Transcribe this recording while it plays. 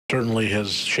certainly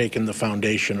has shaken the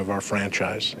foundation of our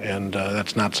franchise, and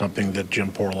that's not something that Jim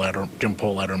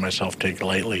Poletter and myself take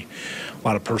lightly. A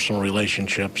lot of personal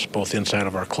relationships, both inside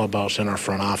of our clubhouse and our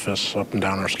front office, up and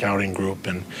down our scouting group,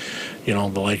 and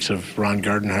the likes of Ron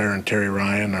Gardenhire and Terry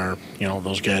Ryan are,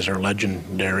 those guys are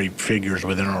legendary figures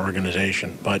within our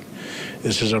organization. But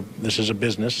this is a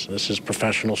business. This is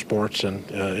professional sports, and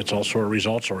it's also a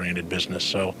results-oriented business.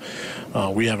 So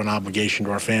we have an obligation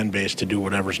to our fan base to do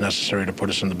whatever's necessary to put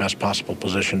us in the best possible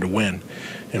position to win.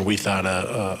 And we thought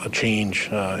a change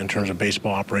in terms of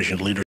baseball operations leadership